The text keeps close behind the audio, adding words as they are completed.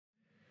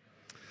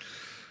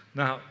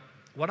Now,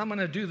 what I'm going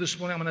to do this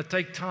morning, I'm going to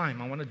take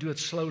time. I want to do it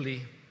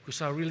slowly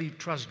because I really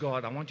trust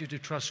God. I want you to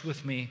trust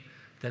with me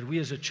that we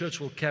as a church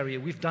will carry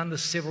it. We've done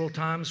this several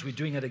times. We're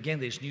doing it again.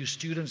 There's new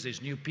students,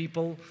 there's new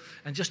people.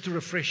 And just to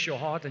refresh your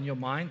heart and your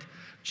mind,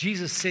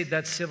 Jesus said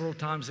that several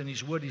times in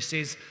His Word. He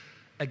says,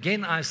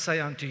 again I say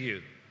unto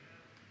you.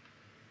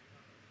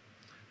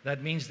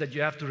 That means that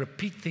you have to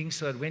repeat things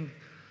so that when it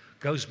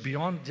goes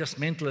beyond just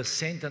mental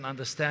assent and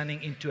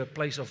understanding into a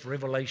place of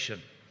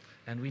revelation.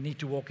 And we need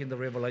to walk in the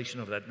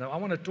revelation of that. Now, I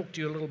want to talk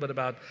to you a little bit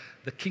about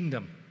the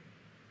kingdom.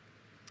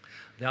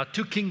 There are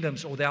 2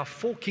 kingdoms, or there are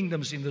 4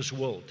 kingdoms in this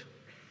world.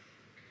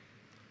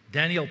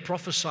 Daniel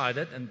prophesied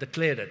it and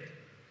declared it.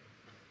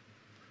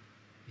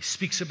 He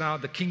speaks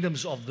about the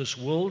kingdoms of this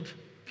world.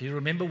 If you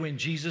remember when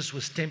Jesus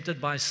was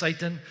tempted by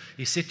Satan,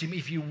 he said to him,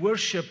 if you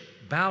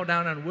bow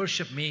down and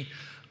worship me,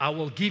 I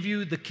will give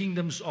you the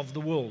kingdoms of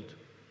the world.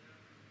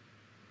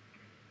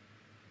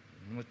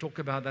 I'm going to talk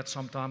about that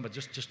sometime, but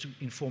just to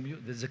inform you,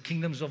 there's the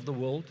kingdoms of the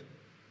world.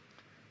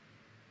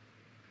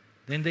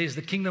 Then there's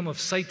the kingdom of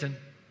Satan,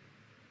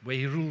 where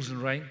he rules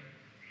and reigns.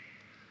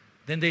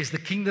 Then there's the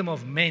kingdom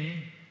of men.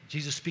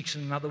 Jesus speaks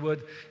in another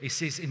word. He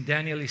says in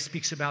Daniel, he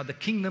speaks about the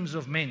kingdoms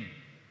of men.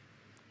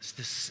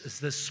 It's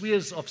the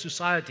spheres of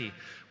society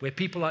where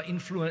people are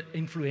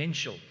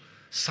influential.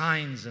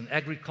 Science and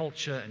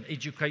agriculture and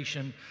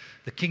education,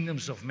 the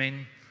kingdoms of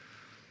men.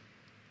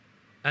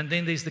 And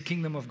then there's the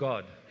kingdom of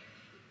God.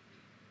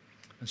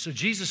 And so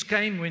Jesus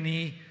came when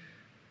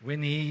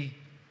he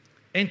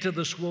entered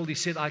this world. He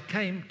said, I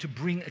came to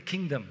bring a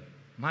kingdom,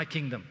 my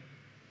kingdom.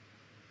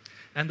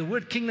 And the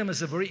word kingdom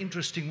is a very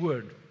interesting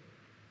word.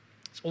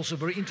 It's also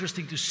very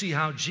interesting to see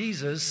how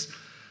Jesus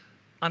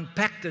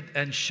unpacked it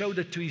and showed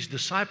it to His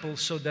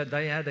disciples so that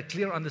they had a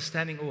clear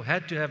understanding, or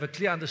had to have a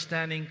clear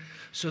understanding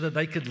so that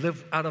they could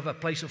live out of a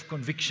place of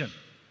conviction.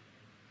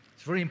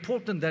 It's very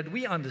important that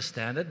we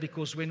understand it,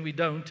 because when we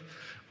don't,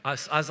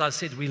 as I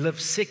said, we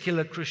live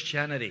secular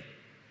Christianity.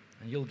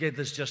 And you'll get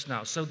this just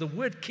now. So the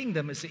word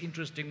kingdom is an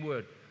interesting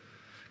word.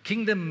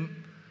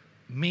 Kingdom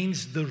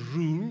means the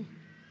rule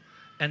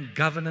and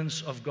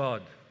governance of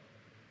God.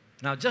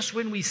 Now, just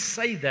when we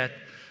say that,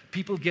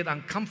 people get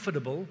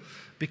uncomfortable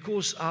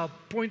because our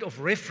point of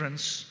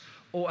reference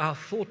or our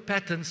thought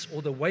patterns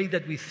or the way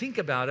that we think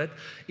about it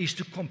is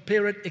to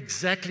compare it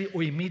exactly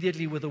or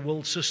immediately with the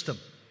world system.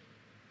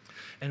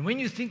 And when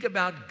you think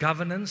about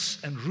governance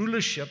and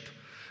rulership,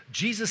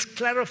 Jesus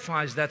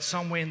clarifies that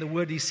somewhere in the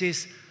Word. He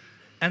says,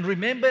 and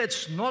remember,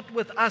 it's not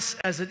with us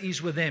as it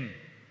is with them.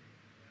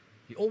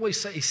 He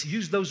always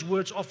uses those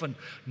words often.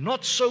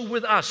 Not so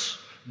with us,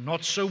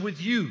 not so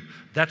with you.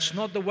 That's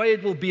not the way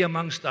it will be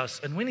amongst us.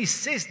 And when he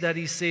says that,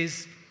 he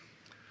says,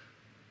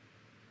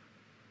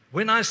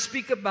 when I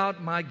speak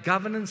about my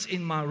governance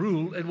in my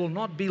rule, it will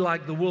not be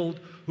like the world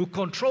who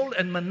control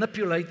and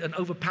manipulate and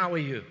overpower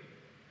you.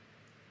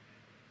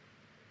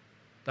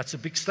 That's a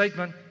big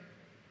statement.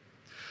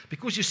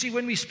 Because you see,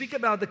 when we speak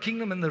about the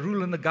kingdom and the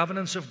rule and the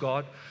governance of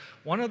God,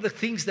 one of the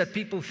things that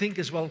people think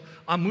is, well,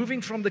 I'm moving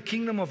from the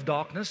kingdom of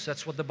darkness.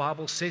 That's what the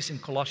Bible says in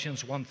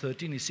Colossians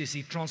 1:13. It says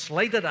He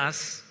translated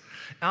us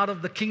out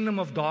of the kingdom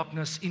of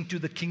darkness into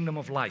the kingdom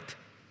of light.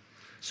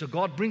 So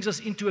God brings us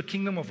into a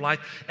kingdom of light,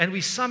 and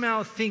we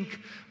somehow think,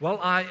 well,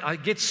 I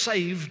get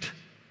saved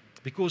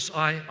because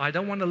I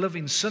don't want to live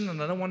in sin,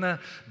 and I don't want to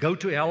go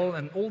to hell,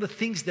 and all the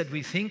things that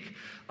we think.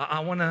 I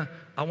want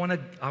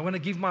to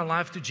give my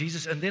life to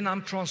Jesus, and then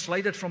I'm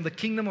translated from the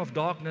kingdom of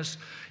darkness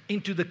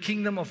into the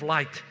kingdom of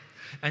light.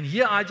 And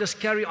here I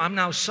just I'm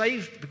now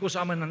saved because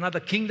I'm in another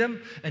kingdom,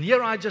 and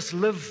here I just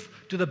live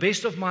to the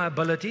best of my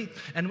ability,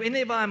 and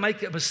whenever I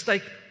make a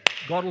mistake,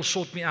 God will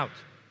sort me out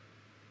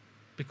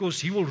because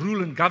He will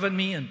rule and govern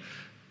me,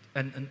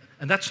 and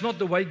that's not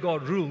the way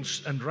God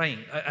rules and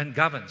reigns and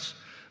governs.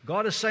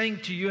 God is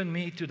saying to you and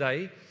me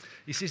today,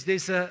 He says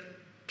there's a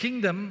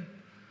kingdom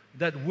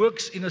that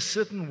works in a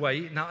certain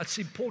way. Now, it's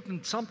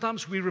important.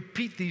 Sometimes we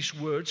repeat these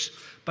words,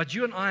 but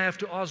you and I have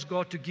to ask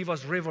God to give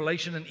us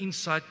revelation and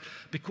insight,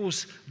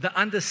 because the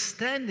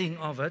understanding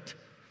of it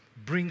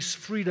brings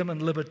freedom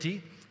and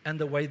liberty and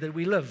the way that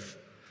we live.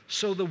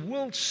 So the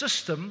world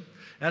system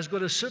has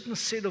got a certain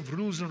set of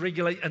rules and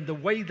regulations and the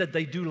way that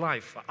they do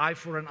life, eye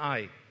for an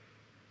eye.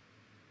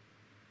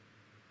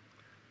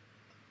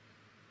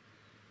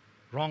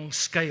 Wrong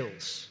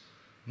scales,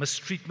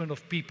 mistreatment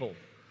of people,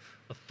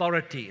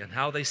 authority and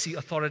how they see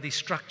authority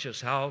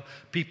structures, how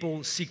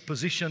people seek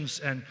positions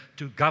and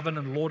to govern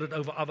and lord it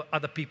over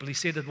other people. He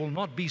said, it will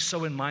not be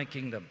so in my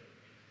kingdom.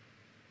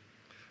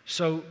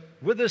 So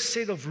with a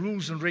set of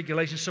rules and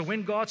regulations, so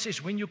when God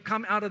says, when you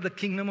come out of the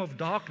kingdom of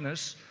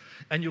darkness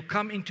and you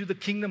come into the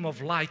kingdom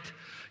of light,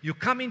 you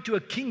come into a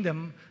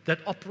kingdom that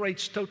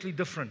operates totally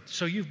different.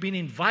 So you've been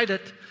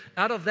invited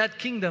out of that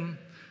kingdom,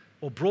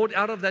 or brought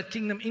out of that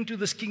kingdom into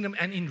this kingdom,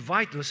 and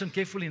invite, listen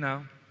carefully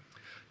now,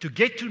 to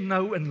get to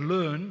know and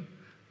learn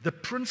the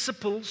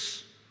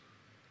principles,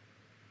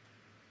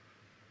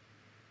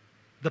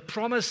 the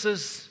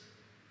promises,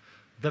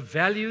 the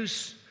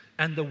values,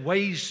 and the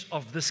ways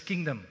of this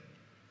kingdom.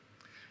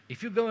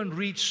 If you go and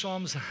read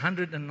Psalms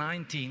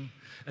 119,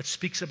 it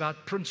speaks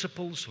about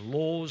principles,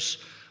 laws,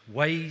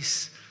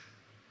 ways,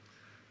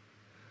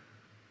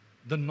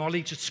 the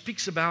knowledge. It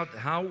speaks about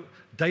how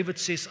David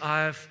says,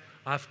 I've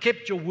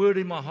kept your word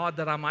in my heart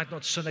that I might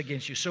not sin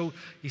against you. So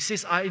he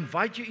says, I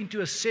invite you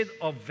into a set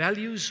of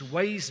values,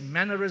 ways,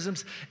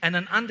 mannerisms, and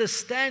an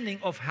understanding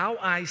of how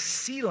I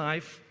see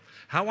life,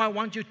 how I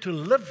want you to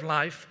live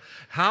life,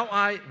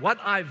 what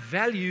I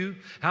value,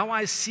 how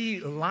I see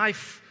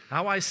life,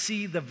 how I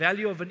see the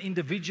value of an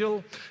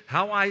individual,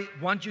 how I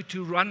want you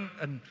to run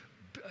and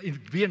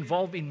be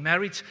involved in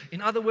marriage. In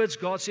other words,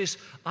 God says,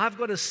 I've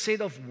got a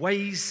set of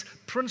ways,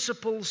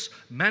 principles,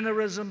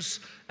 mannerisms,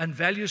 and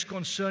values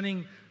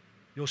concerning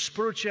your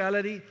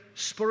spirituality,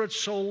 spirit,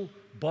 soul,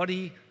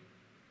 body,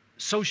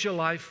 social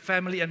life,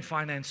 family, and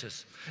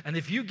finances. And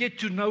if you get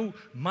to know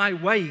my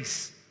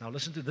ways, now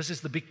listen to this,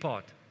 is the big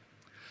part.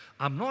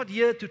 I'm not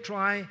here to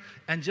try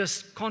and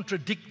just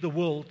contradict the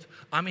world.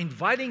 I'm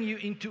inviting you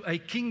into a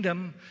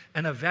kingdom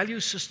and a value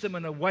system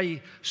and a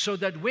way so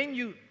that when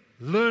you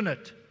learn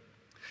it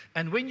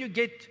and when you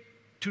get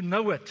to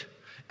know it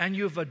and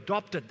you've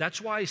adopted,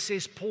 that's why he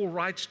says, Paul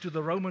writes to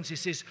the Romans, he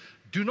says,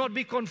 do not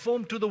be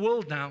conformed to the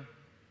world now.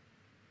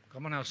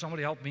 Come on now,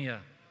 somebody help me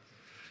here.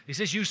 He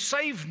says, you're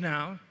saved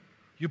now.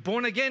 You're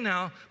born again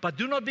now, but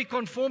do not be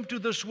conformed to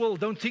this world.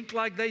 Don't think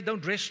like they,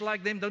 don't dress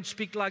like them, don't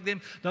speak like them,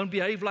 don't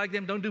behave like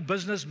them, don't do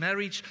business,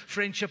 marriage,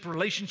 friendship,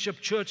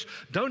 relationship, church.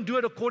 Don't do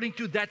it according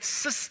to that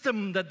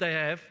system that they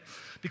have,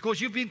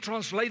 because you've been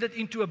translated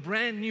into a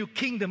brand new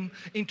kingdom,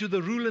 into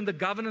the rule and the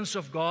governance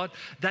of God,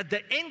 that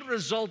the end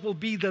result will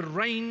be the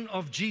reign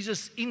of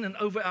Jesus in and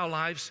over our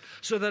lives,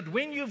 so that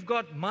when you've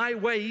got my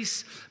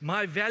ways,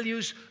 my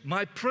values,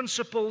 my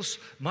principles,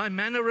 my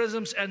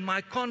mannerisms, and my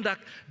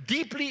conduct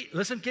deeply,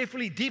 listen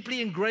carefully, deeply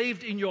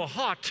engraved in your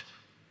heart,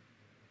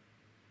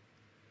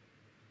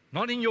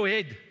 not in your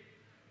head,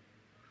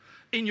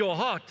 in your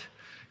heart,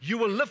 you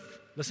will live.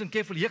 Listen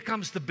carefully, here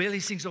comes the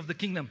blessings of the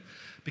kingdom.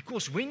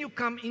 Because when you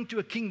come into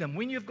a kingdom,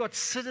 when you've got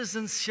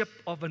citizenship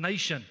of a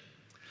nation,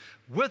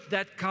 with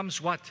that comes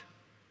what?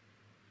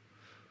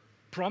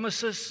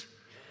 Promises,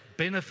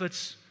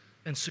 benefits,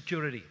 and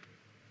security.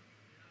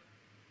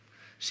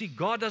 See,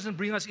 God doesn't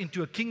bring us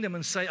into a kingdom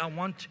and say, I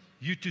want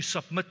you to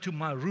submit to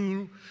my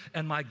rule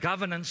and my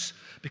governance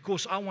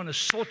because I want to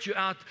sort you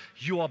out.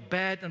 You are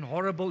bad and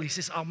horrible. He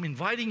says, I'm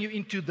inviting you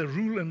into the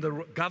rule and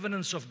the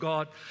governance of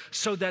God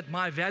so that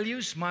my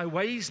values, my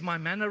ways, my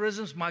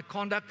mannerisms, my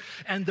conduct,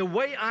 and the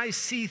way I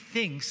see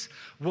things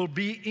will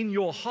be in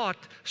your heart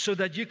so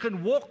that you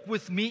can walk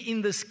with me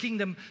in this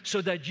kingdom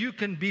so that you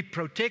can be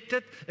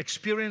protected,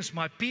 experience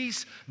my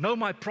peace, know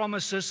my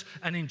promises,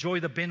 and enjoy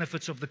the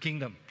benefits of the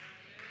kingdom.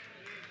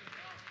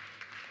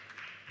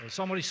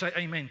 Somebody say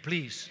amen,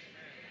 please.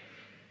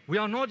 We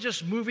are not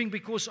just moving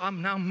because I'm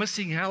now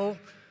missing hell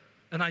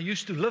and I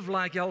used to live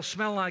like hell,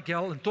 smell like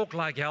hell, and talk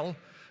like hell.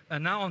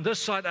 And now on this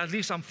side, at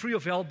least I'm free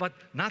of hell, but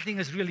nothing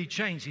has really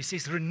changed. He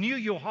says, renew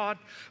your heart,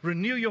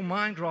 renew your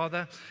mind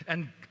rather,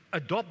 and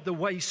adopt the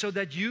way so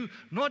that you,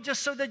 not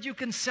just so that you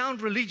can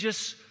sound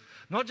religious,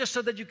 not just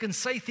so that you can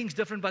say things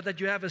different, but that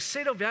you have a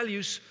set of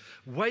values,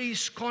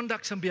 ways,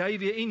 conducts, and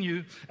behavior in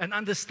you, and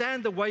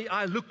understand the way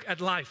I look at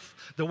life,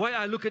 the way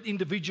I look at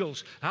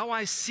individuals, how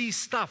I see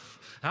stuff,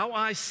 how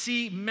I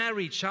see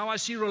marriage, how I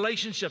see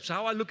relationships,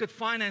 how I look at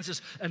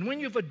finances. And when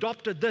you've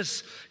adopted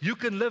this, you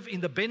can live in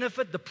the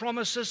benefit, the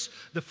promises,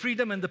 the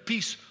freedom, and the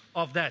peace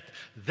of that.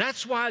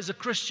 That's why as a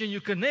Christian you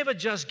can never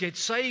just get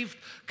saved,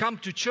 come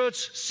to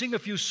church, sing a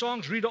few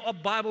songs, read a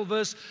Bible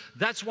verse.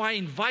 That's why I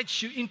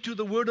invite you into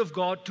the Word of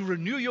God to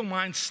renew your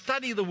mind,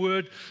 study the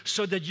Word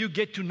so that you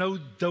get to know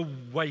the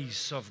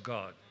ways of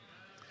God,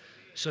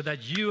 so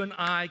that you and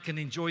I can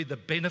enjoy the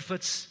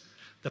benefits,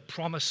 the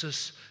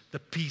promises, the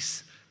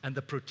peace, and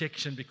the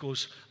protection,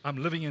 because I'm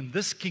living in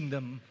this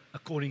kingdom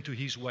according to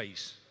His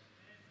ways.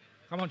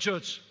 Come on,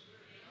 church.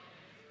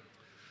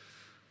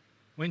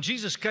 When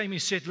Jesus came, He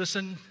said,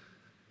 listen,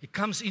 He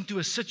comes into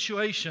a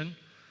situation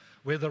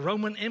where the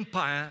Roman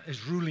Empire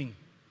is ruling.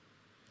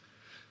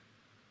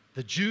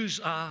 The Jews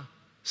are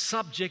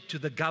subject to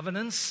the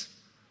governance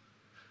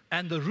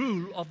and the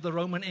rule of the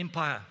Roman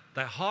Empire.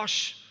 They're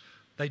harsh,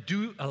 they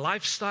do a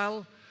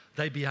lifestyle,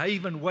 they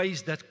behave in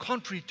ways that are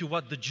contrary to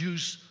what the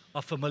Jews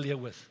are familiar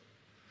with.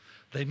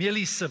 They're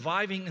merely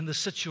surviving in the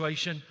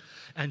situation,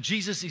 and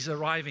Jesus is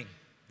arriving.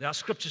 There are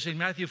scriptures in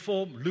Matthew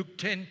 4, Luke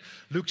 10,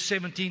 Luke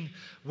 17,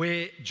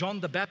 where John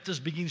the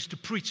Baptist begins to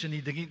preach and he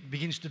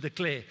begins to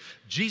declare.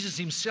 Jesus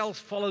himself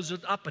follows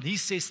it up and he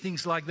says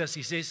things like this.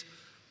 He says,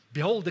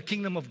 behold, the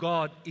kingdom of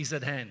God is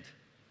at hand.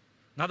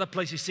 Another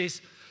place he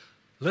says,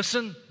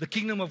 listen, the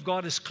kingdom of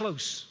God is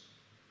close.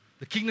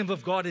 The kingdom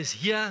of God is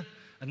here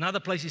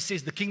Another place he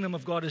says, the kingdom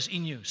of God is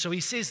in you. So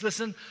he says,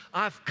 listen,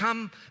 I've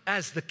come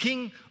as the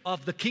king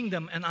of the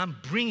kingdom, and I'm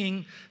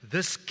bringing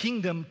this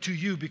kingdom to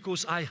you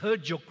because I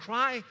heard your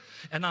cry,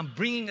 and I'm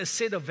bringing a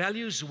set of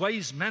values,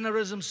 ways,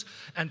 mannerisms,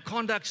 and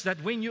conducts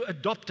that when you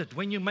adopt it,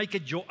 when you make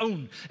it your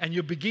own, and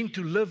you begin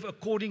to live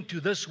according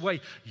to this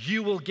way,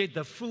 you will get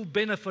the full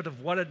benefit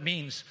of what it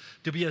means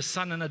to be a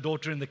son and a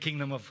daughter in the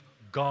kingdom of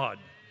God.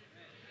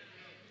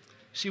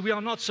 See, we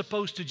are not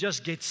supposed to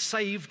just get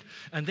saved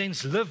and then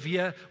live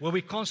here where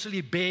we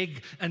constantly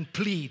beg and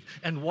plead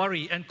and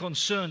worry and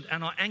concerned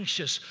and are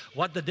anxious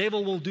what the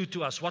devil will do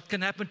to us, what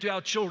can happen to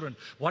our children,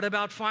 what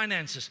about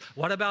finances,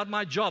 what about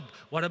my job,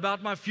 what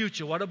about my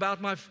future, what about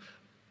my...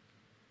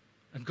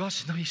 And God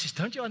says, no, he says,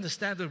 don't you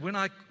understand that when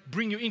I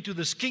bring you into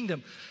this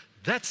kingdom,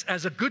 that's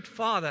as a good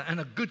father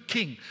and a good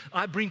king,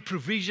 I bring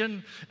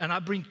provision and I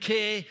bring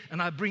care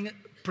and I bring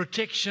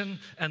protection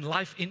and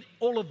life in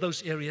all of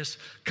those areas.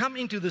 Come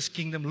into this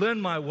kingdom,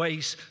 learn my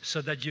ways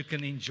so that you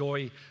can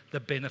enjoy the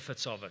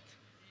benefits of it.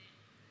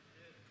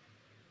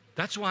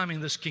 That's why I'm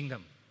in this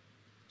kingdom.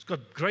 It's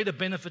got greater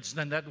benefits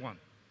than that one.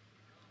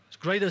 It's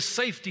greater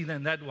safety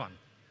than that one.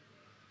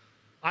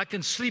 I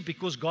can sleep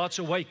because God's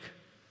awake.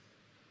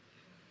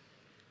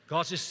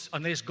 God says,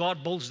 unless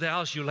God builds the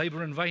house, you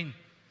labor in vain.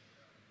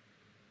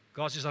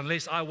 God says,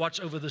 unless I watch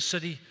over the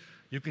city,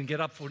 you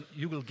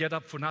will get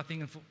up for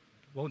nothing and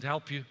won't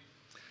help you.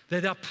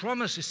 There are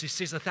promises. He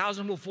says,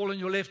 1,000 will fall on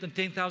your left and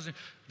 10,000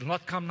 will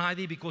not come nigh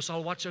thee because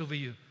I'll watch over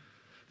you.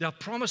 There are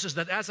promises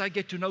that as I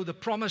get to know the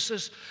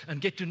promises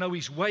and get to know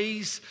His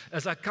ways,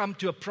 as I come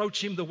to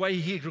approach Him the way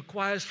He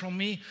requires from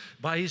me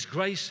by His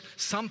grace,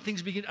 some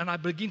things begin, and I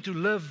begin to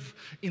live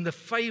in the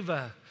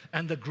favor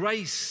and the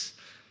grace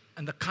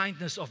and the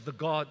kindness of the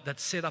God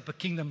that set up a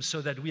kingdom so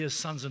that we as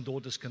sons and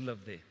daughters can live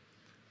there.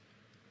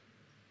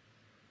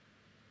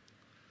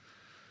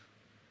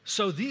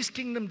 So these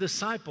kingdom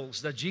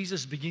disciples that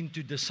Jesus began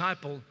to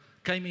disciple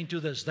came into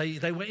this.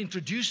 They were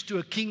introduced to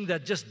a king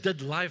that just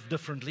did life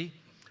differently,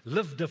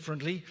 lived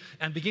differently,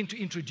 and began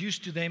to introduce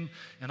to them,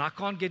 and I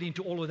can't get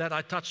into all of that.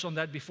 I touched on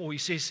that before. He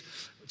says,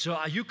 so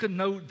you can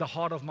know the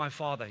heart of my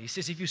Father. He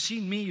says, if you've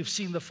seen me, you've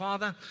seen the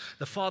Father.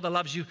 The Father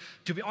loves you.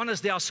 To be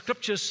honest, there are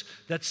scriptures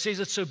that says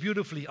it so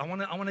beautifully. I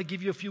want to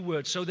give you a few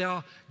words. So there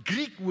are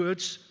Greek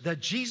words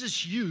that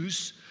Jesus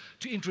used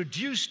to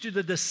introduce to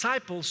the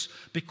disciples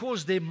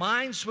because their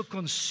minds were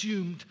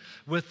consumed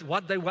with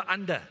what they were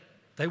under.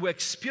 They were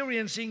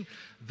experiencing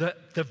the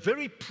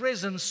very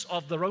presence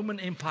of the Roman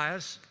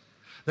empires.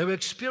 They were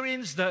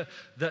experiencing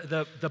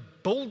the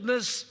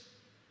boldness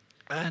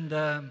and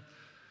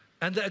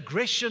the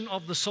aggression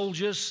of the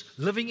soldiers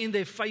living in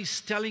their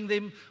face, telling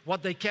them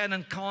what they can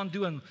and can't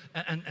do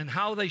and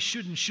how they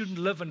should and shouldn't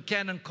live and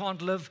can and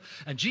can't live.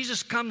 And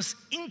Jesus comes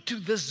into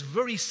this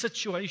very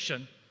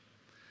situation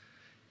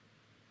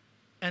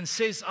and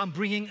says, I'm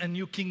bringing a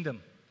new kingdom.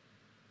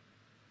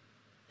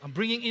 I'm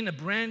bringing in a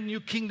brand new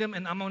kingdom,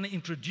 and I'm going to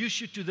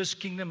introduce you to this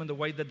kingdom and the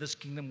way that this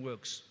kingdom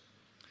works.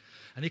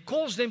 And He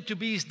calls them to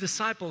be His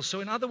disciples. So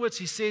in other words,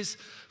 He says,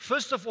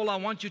 first of all, I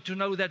want you to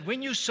know that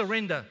when you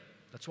surrender,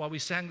 that's why we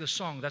sang the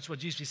song, that's what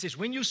Jesus says,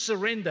 when you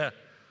surrender,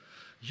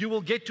 you will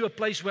get to a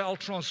place where I'll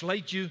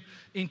translate you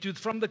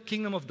from the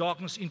kingdom of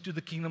darkness into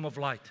the kingdom of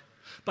light.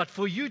 But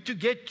for you to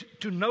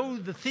get to know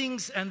the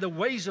things and the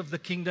ways of the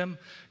kingdom,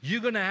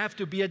 you're going to have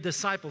to be a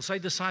disciple. Say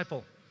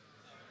disciple.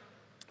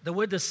 The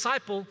word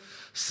disciple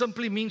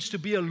simply means to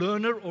be a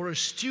learner or a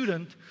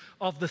student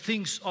of the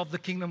things of the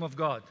kingdom of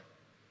God.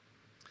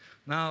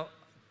 Now,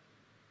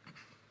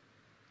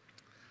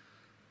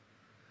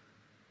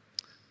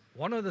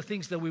 one of the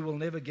things that we will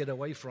never get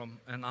away from,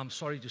 and I'm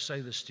sorry to say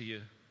this to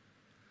you,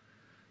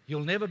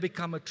 you'll never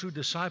become a true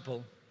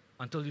disciple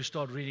until you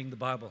start reading the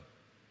Bible.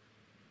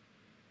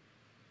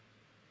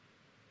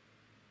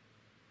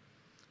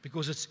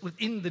 Because it's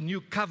within the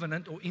new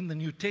covenant or in the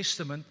New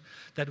Testament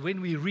that when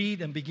we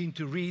read and begin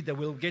to read, that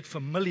we'll get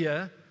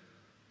familiar.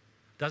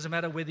 Doesn't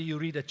matter whether you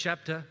read a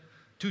chapter,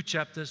 2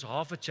 chapters,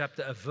 half a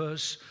chapter, a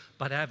verse,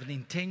 but have an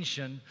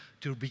intention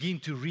to begin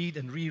to read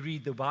and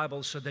reread the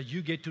Bible so that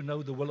you get to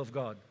know the will of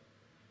God.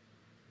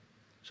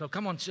 So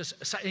come on,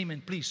 just say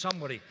amen, please,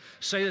 somebody.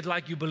 Say it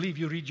like you believe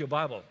you read your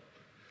Bible.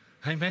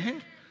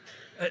 Amen?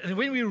 And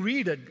when we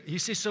read it, He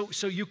says,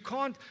 so you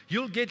can't,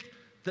 you'll get...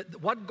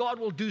 what God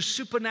will do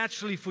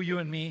supernaturally for you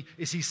and me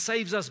is He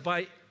saves us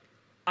by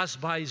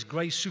His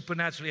grace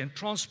supernaturally and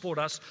transport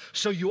us.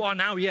 So you are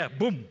now here,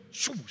 boom,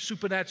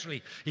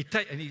 supernaturally.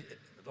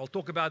 I'll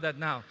talk about that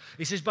now.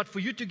 He says, but for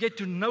you to get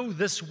to know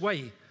this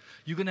way,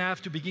 you're going to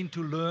have to begin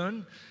to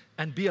learn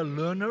and be a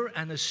learner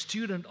and a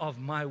student of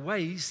my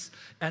ways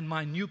and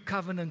my new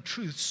covenant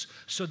truths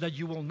so that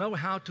you will know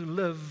how to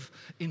live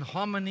in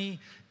harmony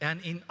and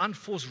in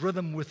unforced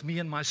rhythm with me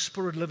and my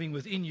spirit living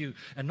within you,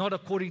 and not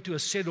according to a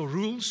set of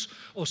rules,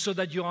 or so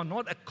that you are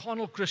not a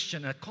carnal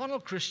Christian. A carnal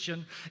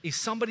Christian is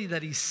somebody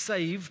that is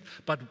saved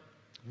but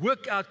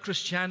work out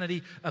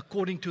Christianity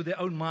according to their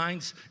own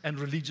minds and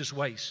religious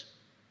ways.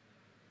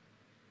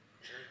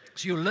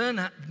 So you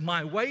learn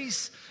my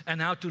ways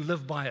and how to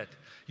live by it.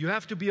 You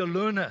have to be a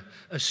learner,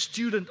 a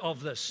student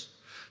of this.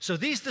 So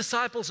these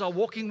disciples are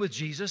walking with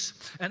Jesus,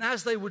 and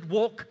as they would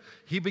walk,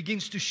 he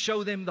begins to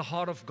show them the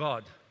heart of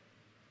God,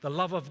 the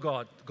love of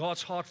God,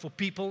 God's heart for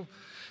people.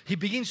 He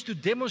begins to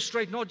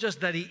demonstrate not just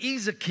that he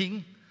is a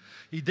king,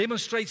 he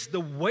demonstrates the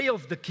way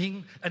of the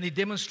king, and he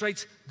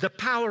demonstrates the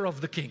power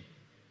of the king.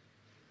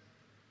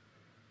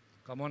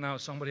 Come on now,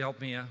 somebody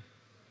help me here.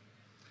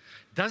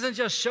 Doesn't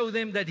just show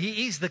them that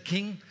he is the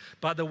king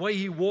by the way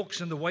he walks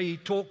and the way he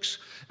talks.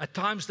 At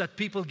times that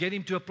people get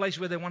him to a place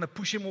where they want to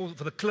push him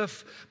over the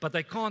cliff, but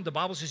they can't. The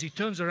Bible says he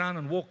turns around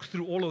and walks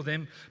through all of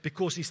them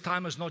because his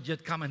time has not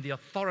yet come, and the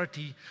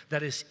authority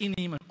that is in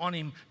him and on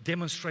him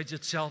demonstrates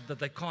itself, that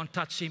they can't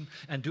touch him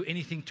and do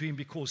anything to him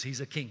because he's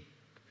a king.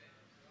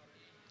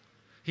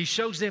 He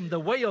shows them the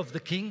way of the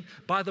king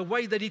by the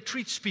way that he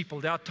treats people.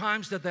 There are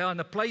times that they are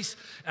in a place,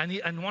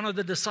 and one of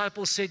the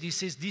disciples said, he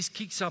says, these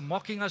kings are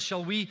mocking us.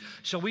 Shall we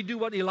do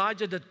what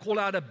Elijah did, call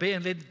out a bear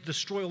and let it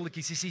destroy all the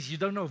kings? He says, you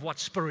don't know of what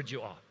spirit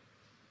you are.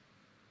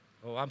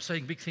 Oh, I'm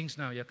saying big things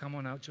now. Yeah, come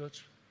on out,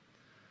 church.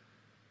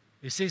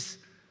 He says,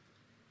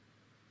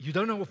 you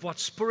don't know of what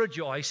spirit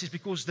you are. He says,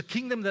 because the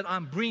kingdom that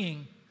I'm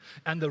bringing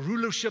and the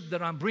rulership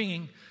that I'm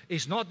bringing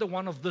is not the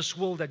one of this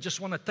world that just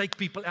want to take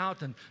people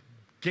out and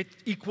get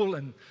equal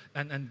and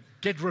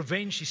get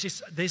revenge. He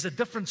says, there's a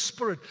different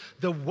spirit.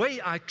 The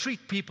way I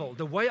treat people,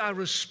 the way I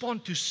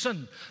respond to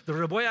sin,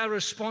 the way I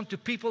respond to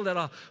people that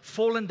are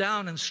fallen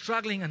down and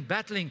struggling and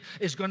battling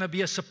is going to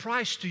be a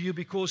surprise to you,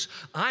 because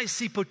I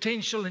see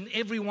potential in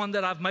everyone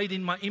that I've made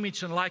in my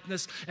image and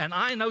likeness. And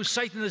I know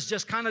Satan has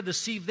just kind of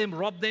deceived them,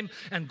 robbed them,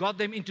 and got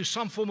them into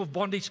some form of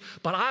bondage.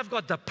 But I've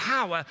got the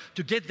power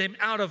to get them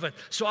out of it.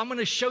 So I'm going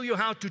to show you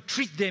how to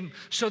treat them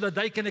so that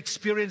they can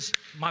experience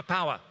my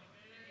power.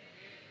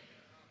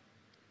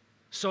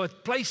 So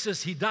at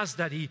places he does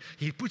that. He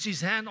puts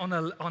his hand on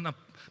a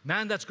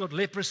man that's got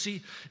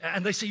leprosy,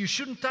 and they say, you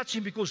shouldn't touch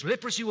him because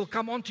leprosy will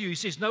come onto you. He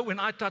says, no, when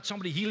I touch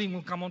somebody, healing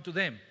will come onto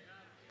them.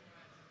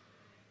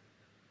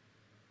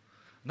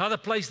 Another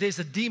place, there's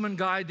a demon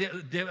guy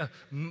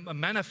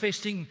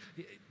manifesting,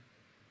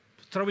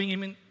 throwing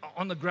him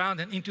on the ground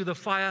and into the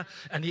fire,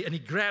 and he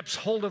grabs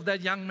hold of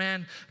that young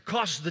man,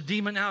 casts the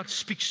demon out,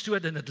 speaks to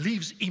it, and it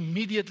leaves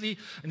immediately,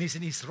 and he's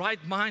in his right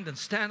mind and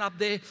stand up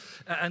there,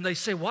 and they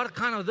say, what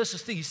kind of this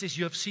is thing? He says,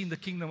 you have seen the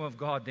kingdom of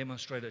God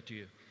demonstrated to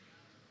you.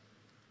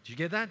 Did you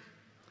get that?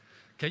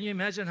 Can you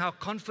imagine how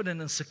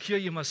confident and secure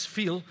you must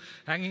feel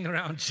hanging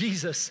around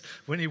Jesus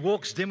when he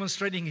walks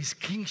demonstrating his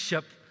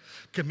kingship,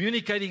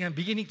 communicating and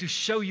beginning to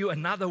show you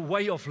another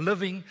way of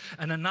living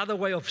and another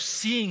way of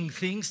seeing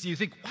things? Do you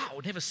think, wow,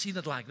 I've never seen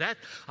it like that?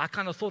 I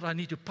kind of thought I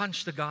need to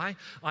punch the guy.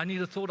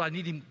 I thought I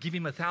need him, give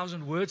him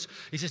 1,000 words.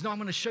 He says, no, I'm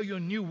going to show you a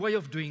new way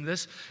of doing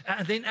this.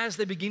 And then as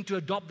they begin to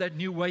adopt that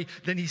new way,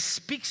 then he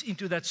speaks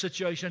into that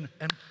situation,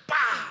 and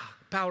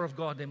power of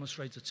God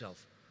demonstrates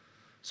itself.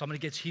 Somebody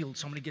gets healed,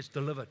 somebody gets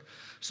delivered,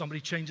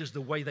 somebody changes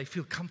the way they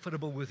feel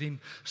comfortable with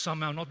him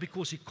somehow, not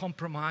because he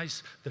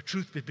compromised the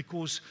truth, but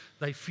because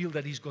they feel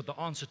that he's got the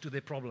answer to their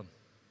problem.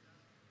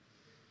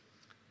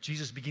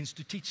 Jesus begins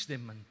to teach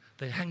them, and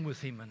they hang with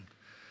him, and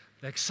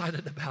they're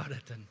excited about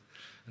it.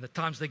 And at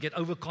times they get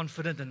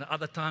overconfident, and at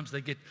other times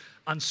they get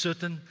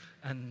uncertain.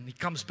 And he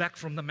comes back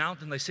from the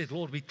mountain. They said,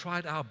 Lord, we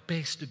tried our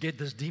best to get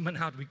this demon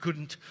out. We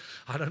couldn't.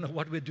 I don't know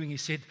what we're doing. He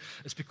said,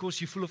 it's because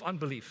you're full of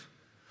unbelief.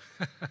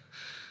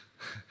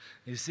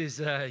 He says,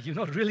 you're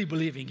not really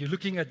believing. You're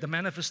looking at the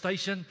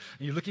manifestation, and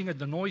you're looking at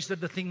the noise that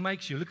the thing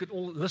makes. You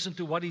listen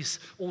to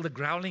all the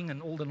growling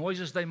and all the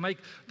noises they make.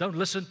 Don't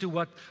listen to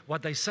what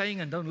they're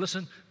saying, and don't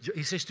listen.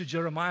 He says to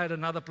Jeremiah at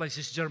another place,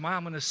 he says, Jeremiah,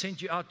 I'm going to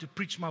send you out to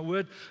preach my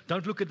word.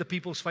 Don't look at the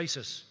people's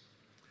faces.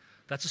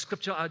 That's a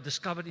scripture I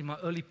discovered in my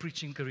early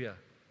preaching career.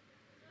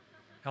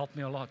 Helped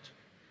me a lot.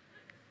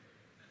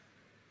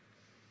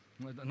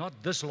 Not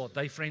this lot,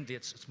 they friendly,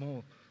 it's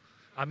more,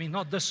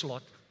 not this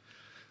lot.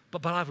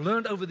 But I've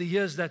learned over the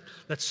years that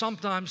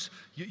sometimes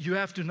you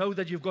have to know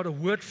that you've got a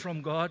word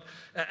from God,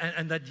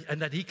 and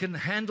that he can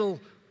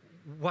handle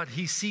what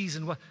he sees.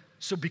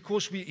 So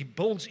because he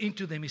bolts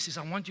into them, he says,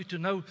 I want you to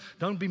know,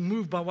 don't be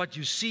moved by what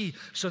you see,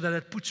 so that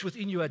it puts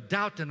within you a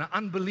doubt and an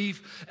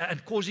unbelief,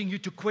 and causing you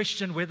to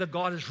question whether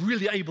God is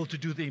really able to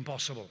do the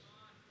impossible.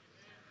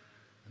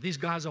 These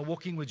guys are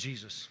walking with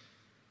Jesus.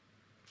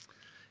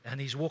 And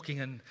he's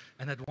walking, and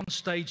at one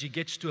stage he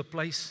gets to a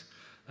place,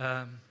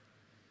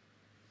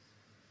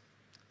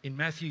 in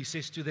Matthew, he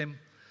says to them,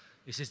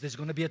 he says, there's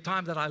going to be a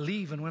time that I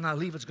leave, and when I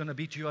leave, it's going to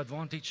be to your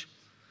advantage,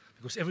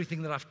 because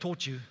everything that I've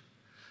taught you,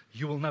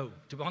 you will know.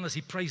 To be honest,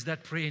 he prays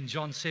that prayer in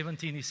John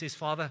 17. He says,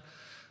 Father,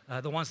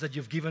 the ones that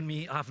you've given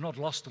me, I've not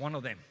lost one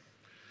of them.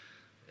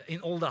 In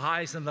all the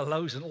highs and the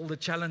lows and all the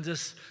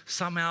challenges,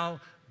 somehow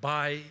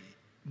by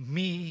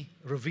me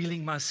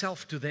revealing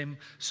myself to them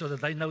so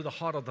that they know the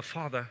heart of the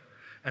Father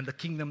and the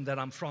kingdom that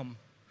I'm from.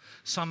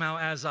 Somehow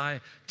as I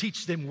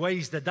teach them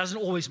ways that doesn't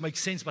always make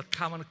sense, but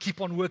come on,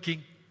 keep on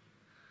working.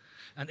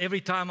 And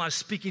every time I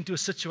speak into a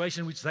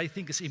situation which they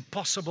think is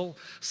impossible,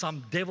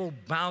 some devil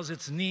bows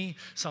its knee,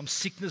 some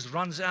sickness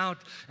runs out,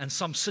 and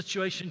some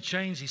situation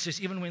changes. He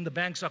says, even when the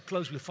banks are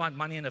closed, we'll find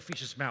money in a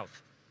fish's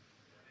mouth.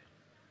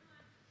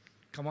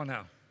 Come on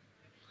now.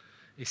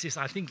 He says,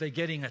 I think they're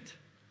getting it.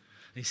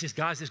 He says,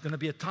 guys, there's going to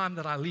be a time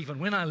that I leave, and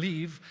when I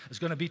leave, it's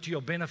going to be to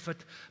your benefit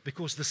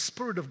because the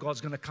Spirit of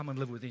God's going to come and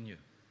live within you.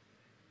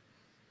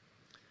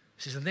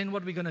 He says, and then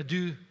what we're going to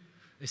do,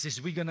 he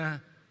says, we're going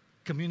to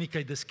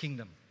communicate this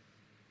kingdom.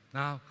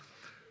 Now,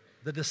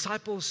 the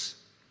disciples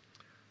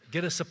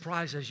get a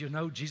surprise. As you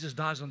know, Jesus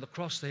dies on the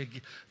cross. They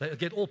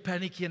get all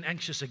panicky and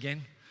anxious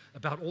again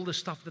about all the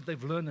stuff that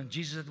they've learned, and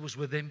Jesus was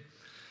with them.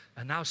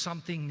 And now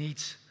something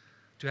needs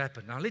to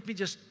happen. Now, let me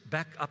just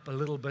back up a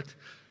little bit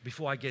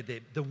before I get there.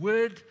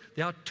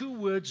 There are two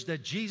words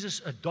that Jesus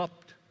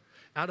adopted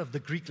out of the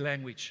Greek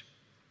language.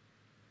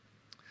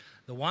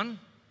 The one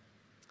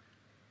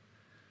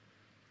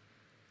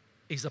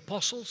is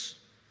apostles,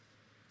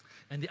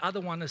 and the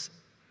other one is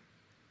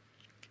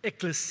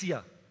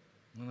ecclesia.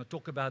 I'm going to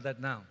talk about that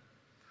now.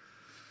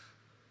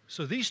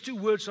 So these two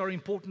words are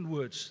important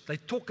words. They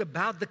talk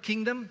about the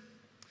kingdom,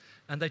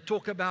 and they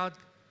talk about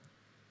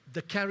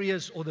the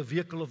carriers or the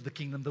vehicle of the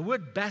kingdom. The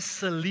word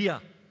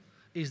basileia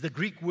is the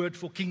Greek word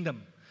for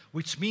kingdom,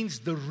 which means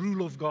the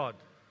rule of God.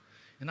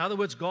 In other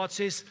words, God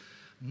says,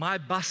 my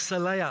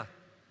basileia,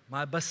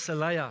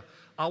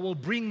 I will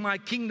bring my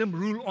kingdom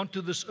rule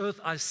onto this earth.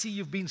 I see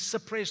you've been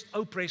suppressed,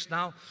 oppressed.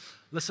 Now,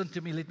 listen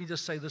to me. Let me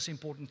just say this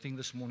important thing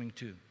this morning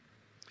too.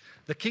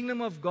 The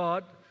kingdom of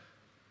God,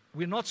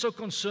 we're not so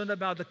concerned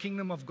about the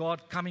kingdom of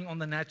God coming on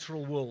the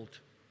natural world.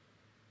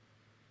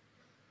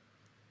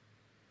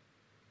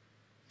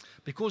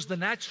 Because the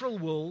natural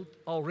world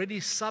are already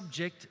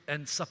subject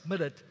and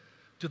submitted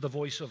to the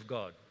voice of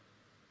God.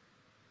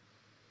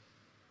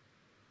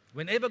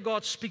 Whenever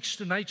God speaks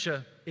to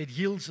nature, it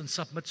yields and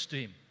submits to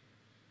Him.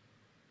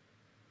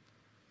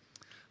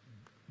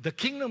 The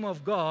kingdom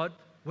of God,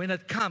 when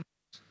it comes,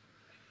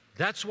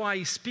 that's why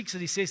He speaks and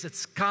He says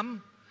it's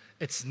come,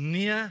 it's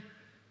near,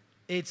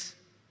 it's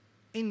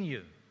in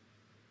you.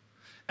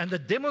 And the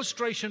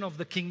demonstration of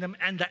the kingdom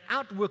and the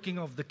outworking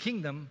of the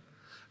kingdom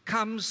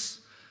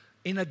comes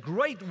in a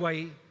great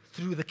way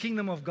through the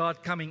kingdom of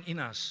God coming in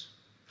us.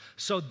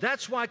 So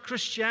that's why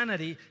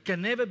Christianity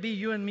can never be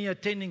you and me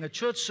attending a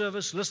church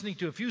service, listening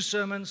to a few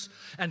sermons,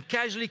 and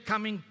casually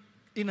coming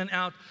in and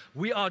out.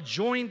 We are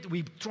joined,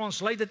 we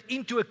translated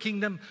into a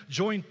kingdom,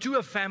 joined to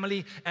a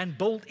family, and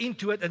bolt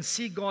into it and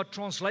see God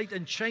translate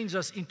and change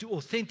us into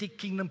authentic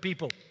kingdom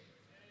people.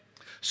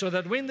 So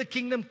that when the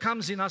kingdom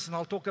comes in us, and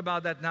I'll talk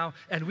about that now,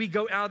 and we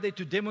go out there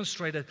to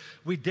demonstrate it,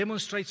 we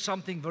demonstrate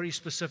something very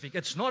specific.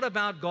 It's not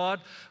about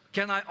God,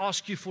 can I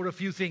ask you for a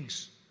few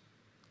things?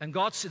 And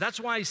God, that's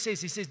why He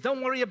says,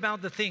 don't worry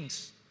about the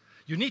things.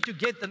 You need to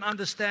get and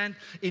understand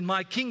in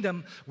my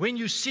kingdom, when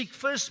you seek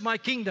first my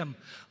kingdom,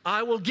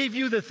 I will give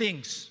you the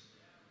things.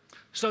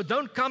 So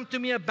don't come to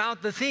me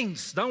about the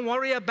things. Don't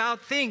worry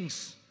about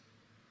things.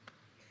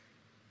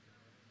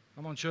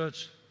 Come on,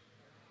 church.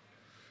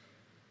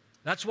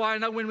 That's why I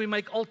know when we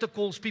make altar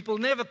calls, people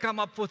never come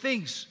up for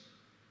things.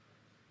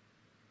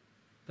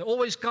 They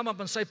always come up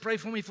and say, pray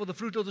for me for the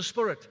fruit of the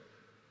Spirit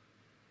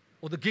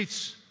or the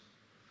gifts.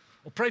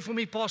 Or pray for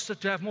me, Pastor,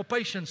 to have more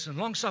patience and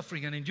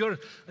long-suffering and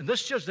endurance. In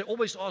this church, they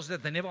always ask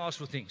that. They never ask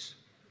for things.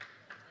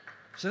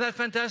 Isn't that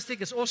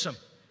fantastic? It's awesome.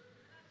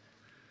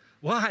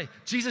 Why?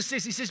 Jesus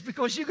says, He says,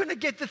 because you're going to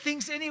get the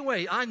things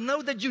anyway. I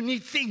know that you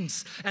need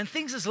things. And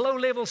things is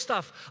low-level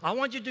stuff. I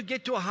want you to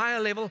get to a higher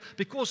level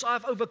because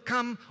I've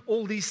overcome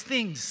all these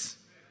things.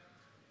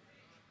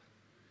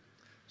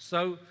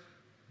 So,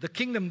 the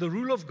kingdom, the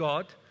rule of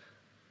God,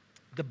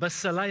 the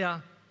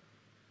basileia,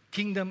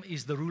 kingdom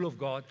is the rule of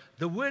God.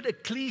 The word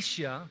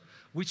ecclesia,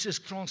 which is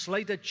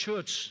translated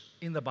church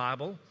in the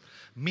Bible,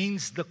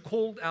 means the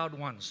called out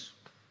ones.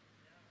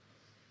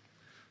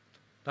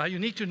 Now you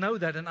need to know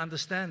that and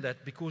understand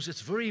that because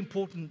it's very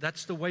important.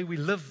 That's the way we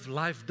live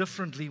life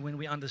differently when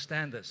we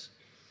understand this.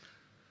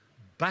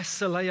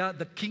 Basileia,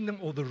 the kingdom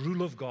or the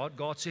rule of God.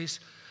 God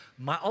says,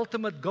 my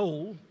ultimate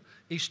goal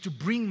is to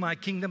bring my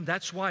kingdom.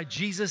 That's why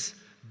Jesus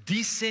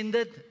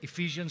descended,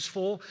 Ephesians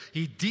 4.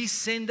 He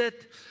descended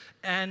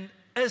and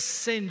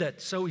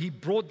ascended. So He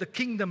brought the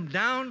kingdom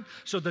down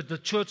so that the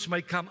church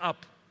may come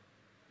up.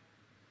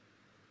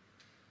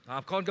 Now,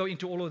 I can't go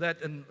into all of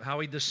that and how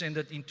He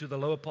descended into the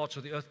lower parts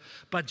of the earth.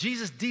 But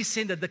Jesus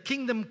descended. The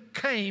kingdom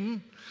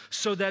came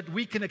so that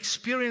we can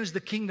experience the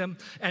kingdom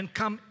and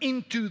come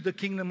into the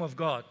kingdom of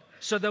God.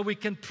 So that we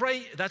can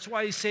pray. That's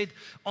why He said,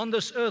 on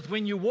this earth,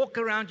 when you walk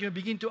around, you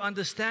begin to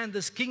understand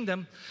this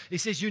kingdom. He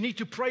says, you need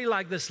to pray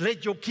like this.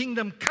 Let your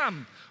kingdom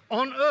come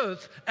on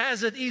earth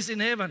as it is in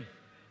heaven.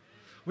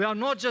 We are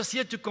not just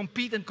here to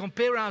compete and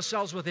compare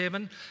ourselves with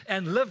heaven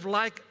and live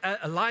like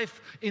a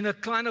life in a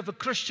kind of a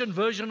Christian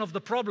version of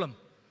the problem.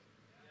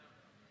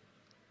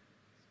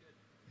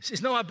 He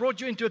says, no, I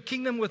brought you into a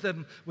kingdom with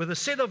a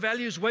set of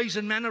values, ways,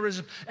 and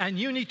mannerisms, and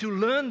you need to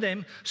learn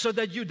them so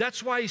that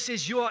that's why He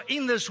says you are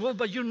in this world,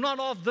 but you're not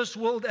of this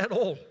world at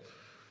all.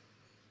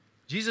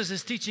 Jesus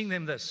is teaching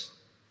them this.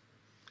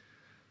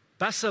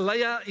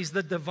 Basileia is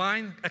the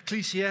divine,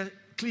 ecclesia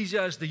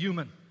is the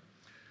human.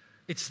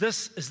 It's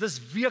this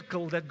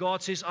vehicle that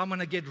God says, I'm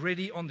going to get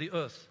ready on the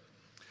earth.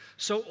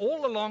 So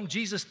all along,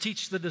 Jesus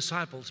teaches the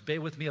disciples,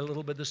 bear with me a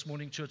little bit this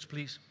morning, church,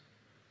 please.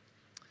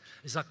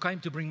 As I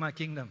came to bring my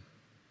kingdom.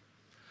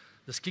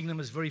 This kingdom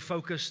is very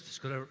focused. It's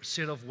got a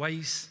set of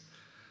ways.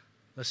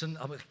 Listen,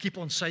 I will keep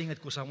on saying it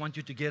because I want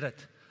you to get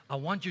it. I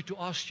want you to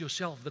ask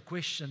yourself the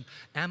question,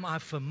 am I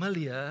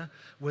familiar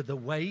with the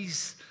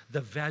ways,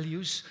 the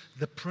values,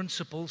 the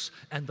principles,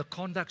 and the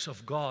conducts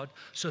of God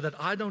so that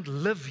I don't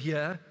live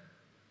here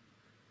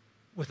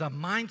with a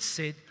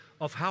mindset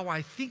of how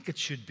I think it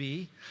should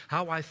be,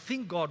 how I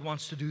think God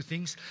wants to do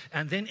things,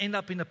 and then end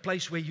up in a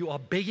place where you are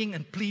begging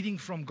and pleading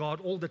from God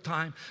all the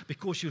time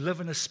because you live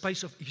in a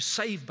space of, you're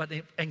saved, but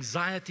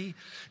anxiety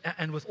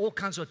and with all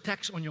kinds of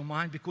attacks on your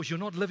mind because you're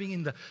not living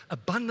in the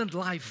abundant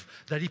life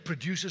that He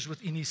produces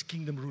within His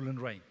kingdom rule and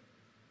reign.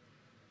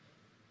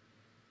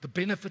 The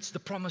benefits, the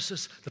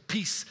promises, the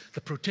peace,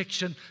 the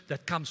protection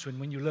that comes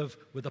when you live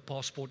with a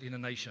passport in a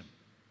nation.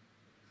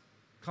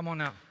 Come on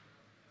now.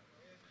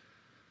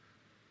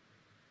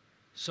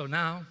 So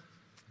now,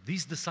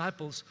 these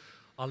disciples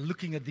are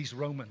looking at these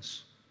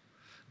Romans.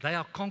 They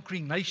are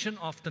conquering nation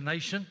after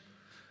nation,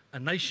 a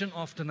nation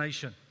after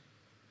nation.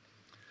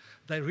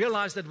 They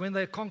realize that when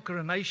they conquer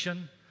a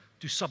nation,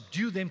 to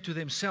subdue them to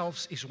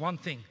themselves is one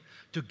thing.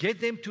 To get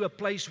them to a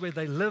place where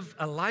they live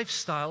a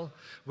lifestyle,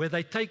 where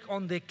they take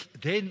on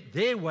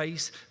their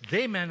ways,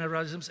 their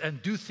mannerisms, and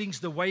do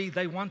things the way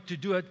they want to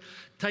do it,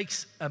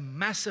 takes a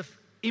massive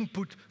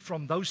input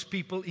from those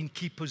people in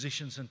key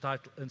positions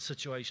and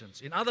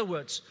situations. In other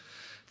words,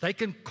 they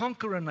can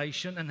conquer a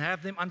nation and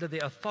have them under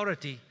their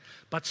authority,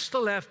 but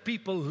still have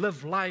people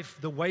live life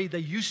the way they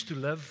used to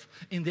live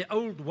in their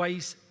old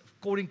ways,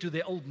 according to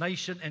their old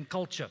nation and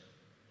culture.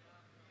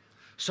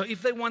 So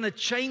if they want to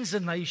change a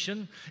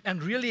nation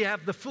and really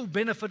have the full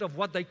benefit of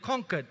what they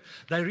conquered,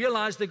 they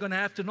realize they're going to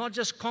have to not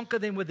just conquer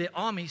them with their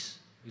armies,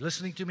 you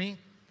listening to me?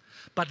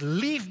 But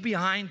leave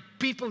behind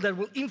people that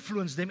will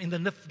influence them in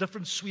the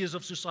different spheres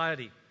of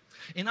society.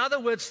 In other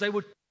words, they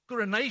would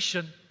conquer a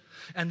nation,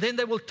 and then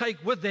they will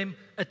take with them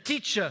a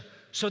teacher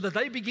so that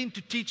they begin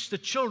to teach the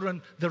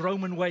children the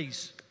Roman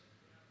ways.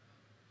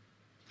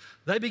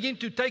 They begin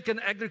to take an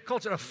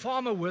agriculture, a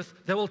farmer with,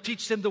 they will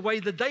teach them the way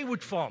that they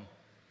would farm.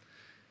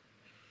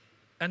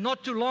 And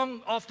not too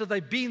long after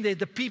they've been there,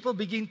 the people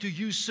begin to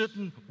use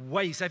certain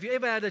ways. Have you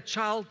ever had a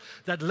child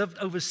that lived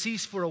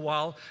overseas for a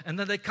while, and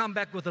then they come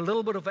back with a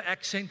little bit of an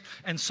accent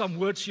and some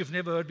words you've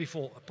never heard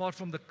before, apart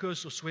from the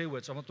curse or swear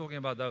words? I'm not talking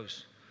about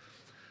those.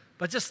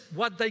 But just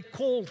what they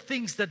call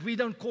things that we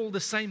don't call the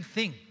same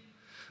thing.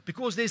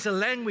 Because there's a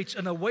language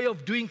and a way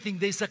of doing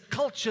things. There's a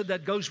culture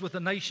that goes with a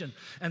nation.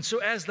 And so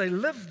as they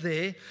live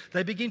there,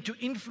 they begin to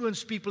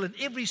influence people in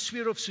every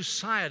sphere of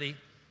society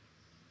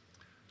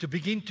to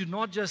begin to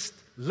not just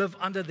live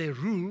under their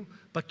rule,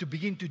 but to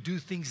begin to do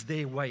things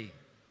their way.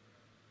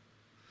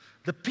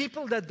 The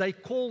people that they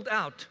called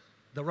out,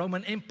 the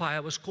Roman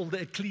Empire, was called the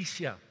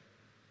ecclesia.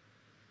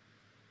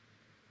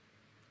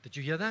 Did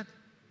you hear that?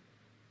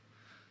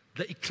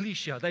 The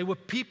ecclesia. They were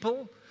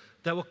people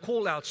that were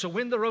called out. So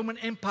when the Roman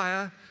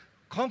Empire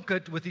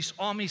conquered with his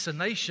armies a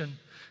nation,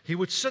 he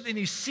would sit in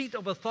his seat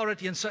of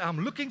authority and say,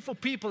 I'm looking for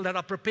people that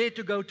are prepared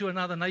to go to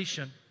another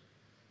nation.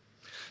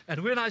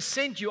 And when I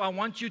send you, I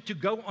want you to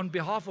go on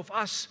behalf of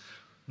us,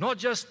 not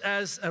just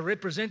as a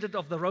representative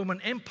of the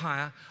Roman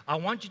Empire. I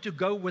want you to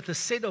go with a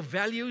set of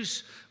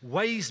values,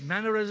 ways,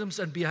 mannerisms,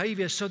 and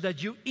behaviors so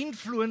that you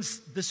influence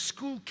the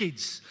school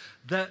kids,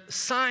 the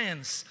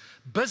science,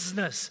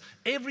 business,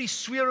 every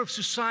sphere of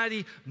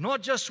society,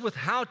 not just with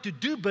how to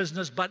do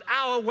business, but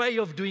our way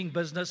of doing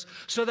business,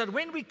 so that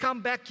when we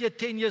come back here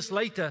 10 years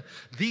later,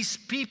 these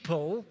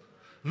people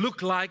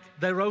look like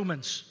the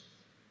Romans.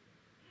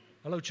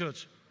 Hello,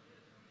 church.